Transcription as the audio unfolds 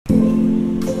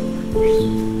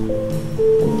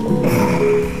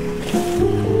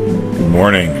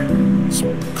Morning.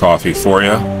 Some coffee for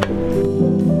you.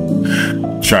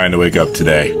 Trying to wake up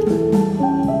today.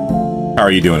 How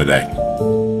are you doing today?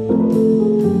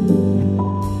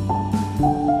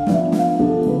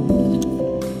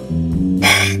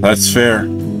 That's fair.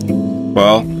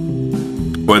 Well,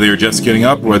 whether you're just getting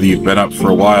up or whether you've been up for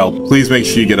a while, please make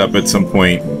sure you get up at some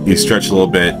point. You stretch a little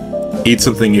bit. Eat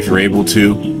something if you're able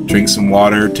to. Drink some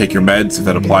water. Take your meds if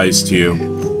that applies to you.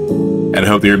 And I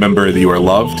hope that you remember that you are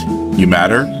loved. You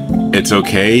matter. It's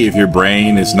okay if your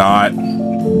brain is not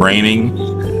braining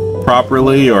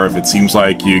properly, or if it seems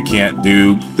like you can't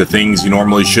do the things you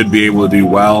normally should be able to do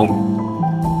well.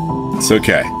 It's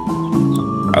okay.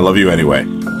 I love you anyway.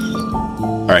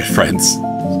 All right, friends.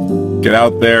 Get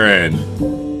out there and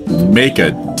make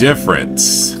a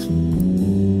difference.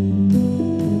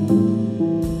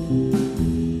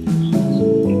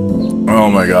 Oh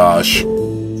my gosh.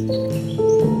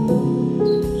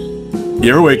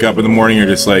 You ever wake up in the morning, you're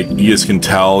just like, you just can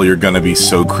tell you're gonna be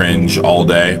so cringe all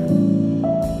day?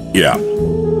 Yeah.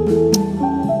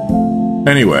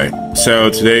 Anyway,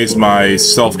 so today's my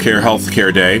self-care,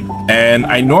 healthcare day, and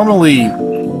I normally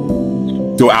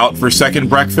go out for second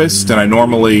breakfast, and I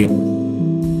normally,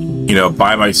 you know,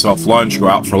 buy myself lunch, go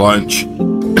out for lunch,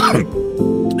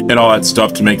 and all that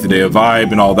stuff to make the day a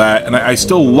vibe and all that, and I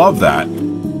still love that,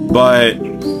 but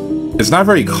it's not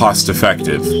very cost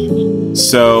effective.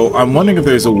 So I'm wondering if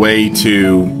there's a way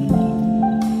to,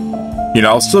 you know,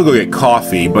 I'll still go get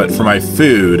coffee, but for my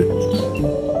food,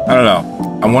 I don't know.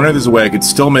 I'm wondering if there's a way I could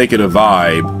still make it a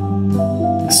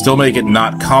vibe, still make it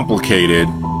not complicated,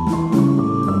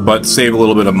 but save a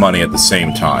little bit of money at the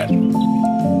same time.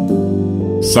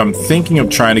 So I'm thinking of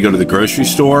trying to go to the grocery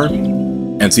store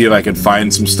and see if I can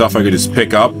find some stuff I could just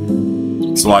pick up.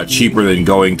 It's a lot cheaper than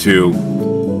going to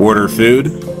order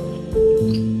food.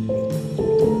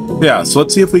 Yeah, so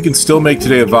let's see if we can still make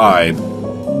today a vibe,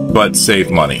 but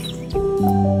save money.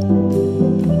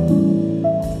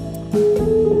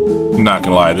 I'm not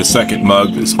gonna lie, the second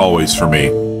mug is always for me.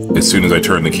 As soon as I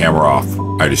turn the camera off,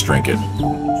 I just drink it.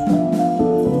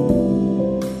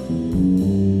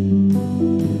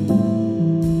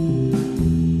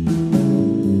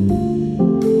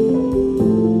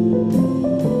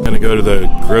 I'm gonna go to the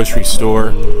grocery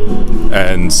store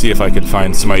and see if I could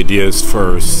find some ideas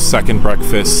for second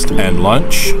breakfast and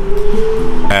lunch,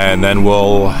 and then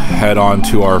we'll head on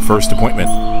to our first appointment.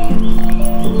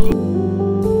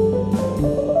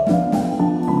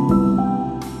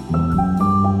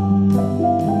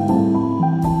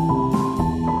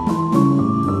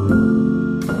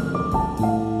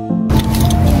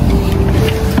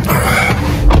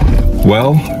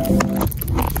 Well,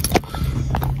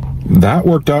 that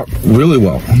worked out really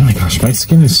well. Oh my gosh, my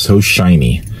skin is so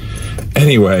shiny.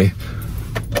 Anyway,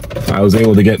 I was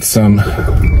able to get some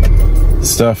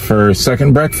stuff for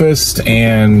second breakfast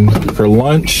and for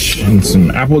lunch, and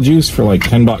some apple juice for like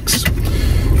 10 bucks.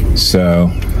 So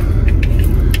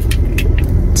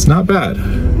it's not bad.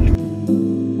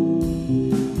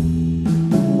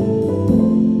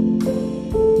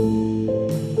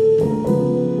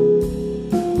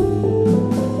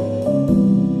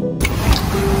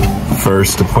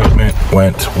 First appointment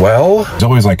went well. There's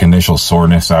always like initial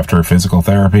soreness after physical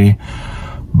therapy,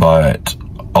 but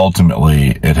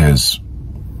ultimately it has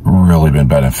really been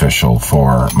beneficial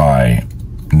for my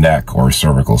neck or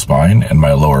cervical spine and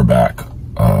my lower back,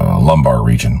 lumbar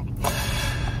region.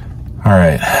 All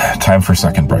right, time for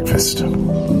second breakfast.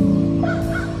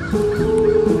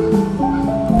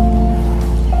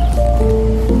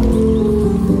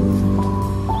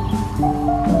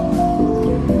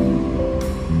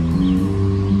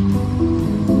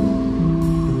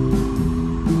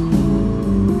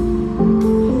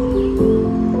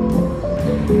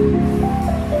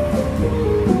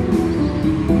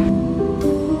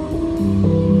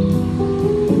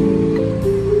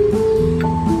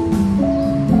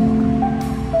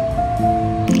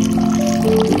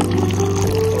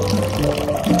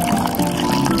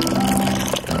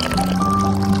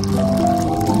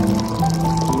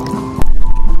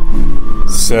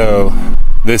 So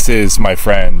this is my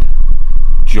friend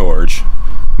George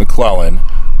McClellan.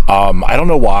 I don't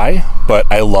know why, but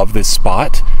I love this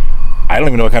spot. I don't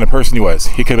even know what kind of person he was.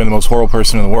 He could have been the most horrible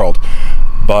person in the world,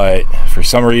 but for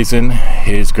some reason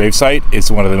his gravesite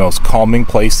is one of the most calming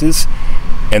places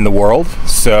in the world.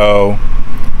 So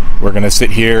we're gonna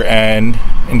sit here and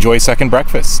enjoy second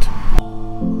breakfast.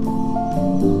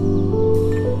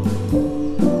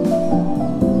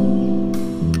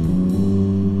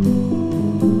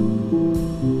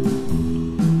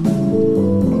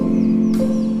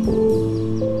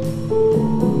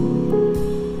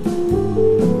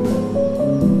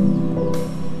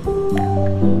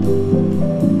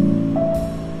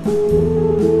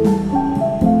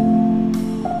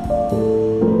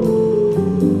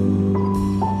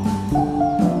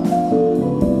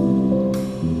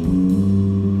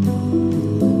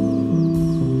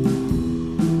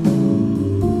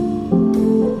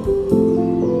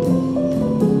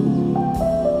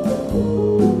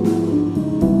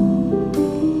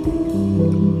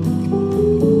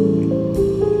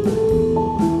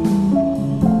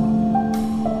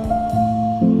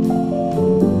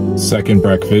 second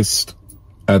breakfast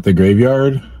at the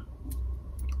graveyard.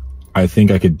 I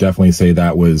think I could definitely say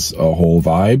that was a whole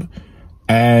vibe.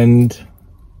 And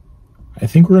I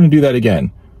think we're going to do that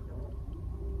again.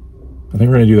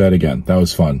 That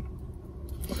was fun.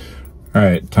 All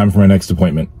right, time for my next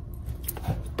appointment.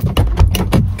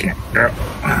 Okay.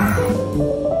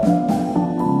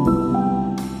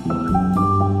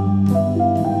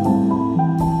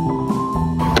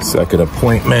 Second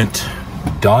appointment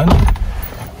done.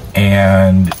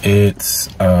 And it's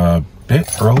a bit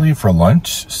early for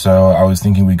lunch, so I was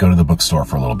thinking we'd go to the bookstore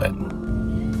for a little bit.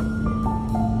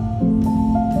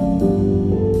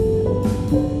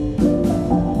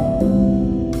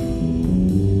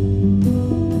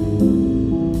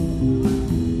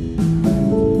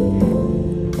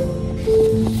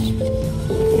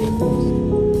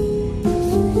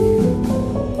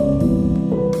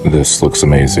 This looks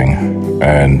amazing,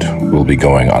 and will be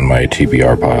going on my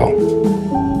TBR pile.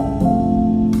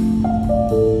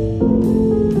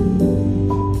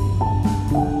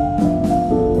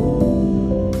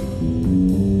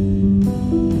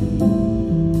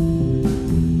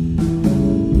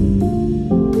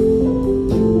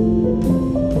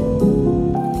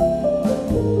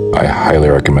 I highly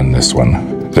recommend this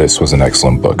one. This was an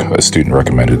excellent book. A student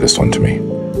recommended this one to me.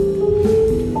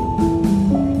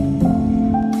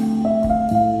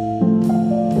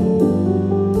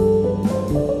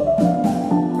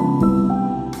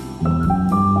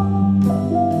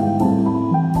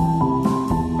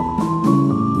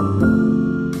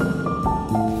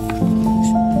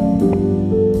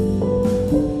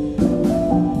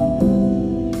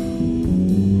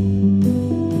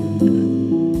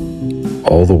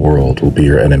 All the world will be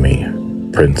your enemy,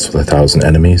 prince with 1,000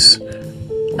 enemies,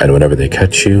 and whenever they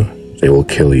catch you, they will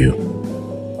kill you.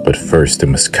 But first they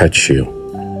must catch you.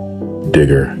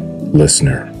 Digger,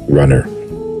 listener, runner,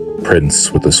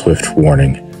 prince with a swift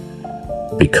warning,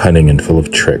 be cunning and full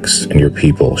of tricks, and your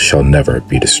people shall never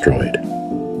be destroyed.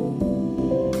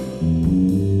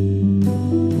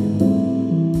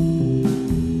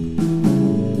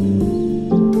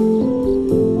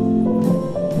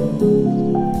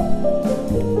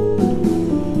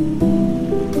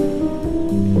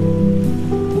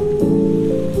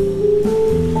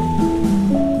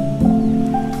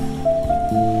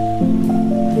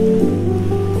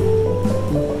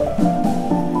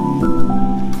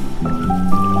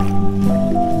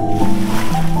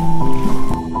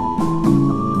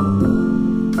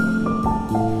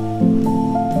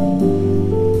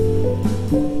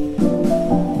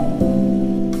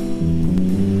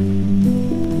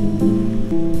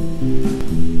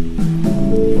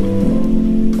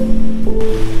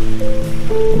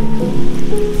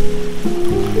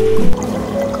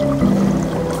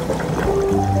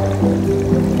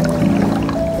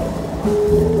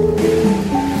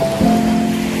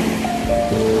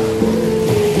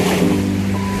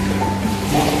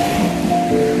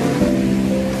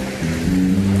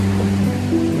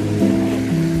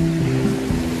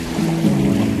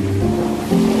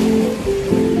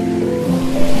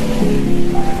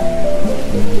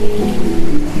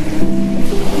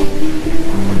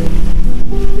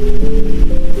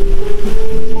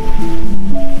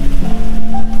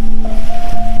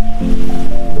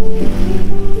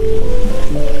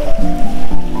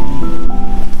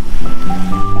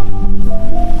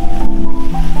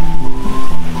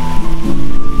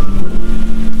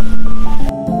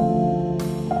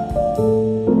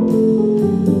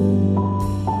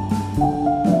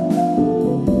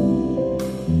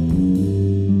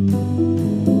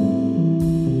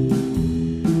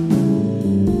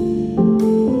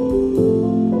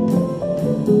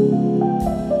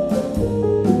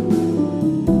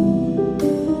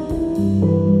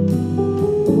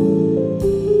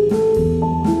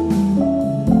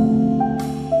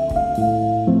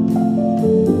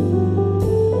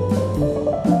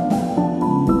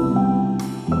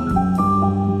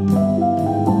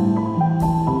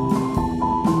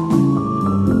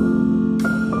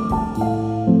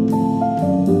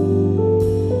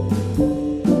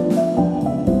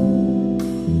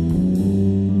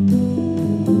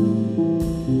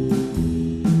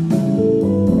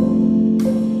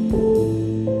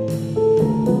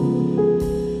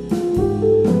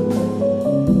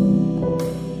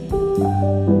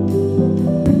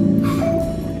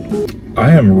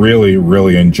 I am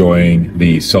really enjoying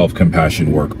the self-compassion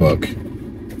workbook.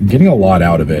 I'm getting a lot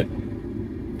out of it,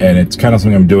 and it's kind of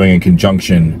something I'm doing in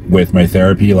conjunction with my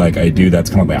therapy. Like that's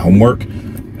kind of my homework,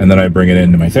 and then I bring it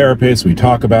into my therapist, we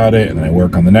talk about it, and then I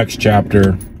work on the next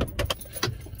chapter.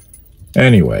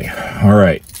 Anyway, all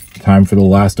right, time for the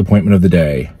last appointment of the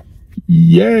day.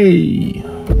 Yay!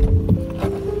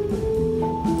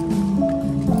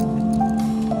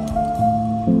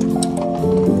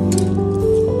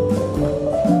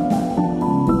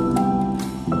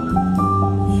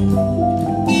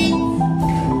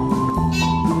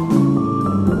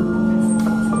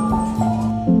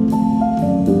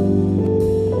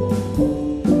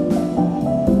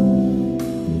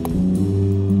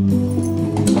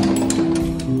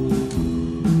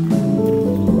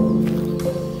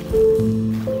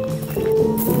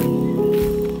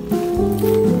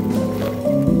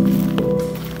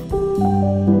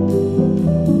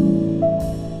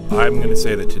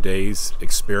 say that today's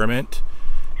experiment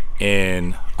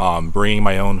in bringing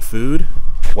my own food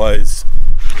was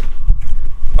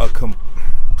a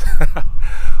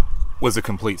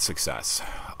complete success.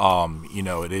 You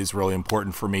know, it is really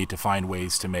important for me to find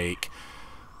ways to make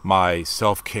my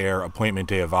self-care appointment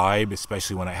day a vibe,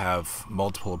 especially when I have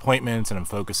multiple appointments and I'm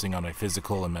focusing on my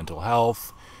physical and mental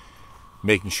health.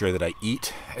 Making sure that I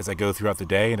eat as I go throughout the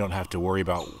day and don't have to worry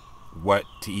about what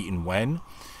to eat and when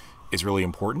is really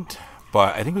important.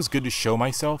 But I think it was good to show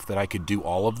myself that I could do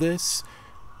all of this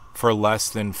for less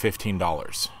than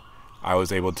 $15. I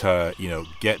was able to, you know,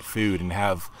 get food and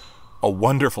have a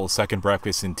wonderful second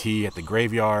breakfast and tea at the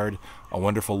graveyard, a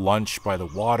wonderful lunch by the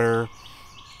water,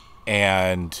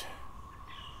 and,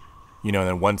 you know,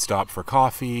 then one stop for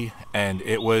coffee. And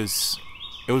it was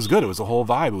good. It was a whole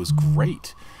vibe. It was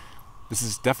great. This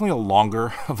is definitely a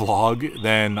longer vlog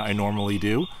than I normally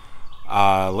do.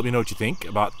 Let me know what you think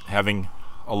about having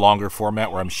a longer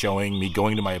format where I'm showing me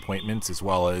going to my appointments as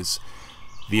well as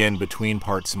the in-between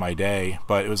parts of my day.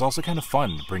 But it was also kind of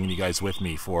fun bringing you guys with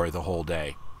me for the whole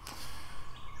day.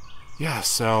 Yeah,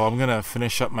 so I'm gonna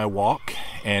finish up my walk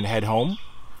and head home.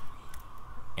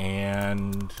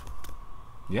 And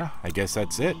yeah, I guess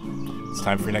that's it. It's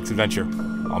time for your next adventure.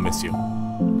 I'll miss you.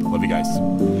 Love you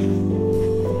guys.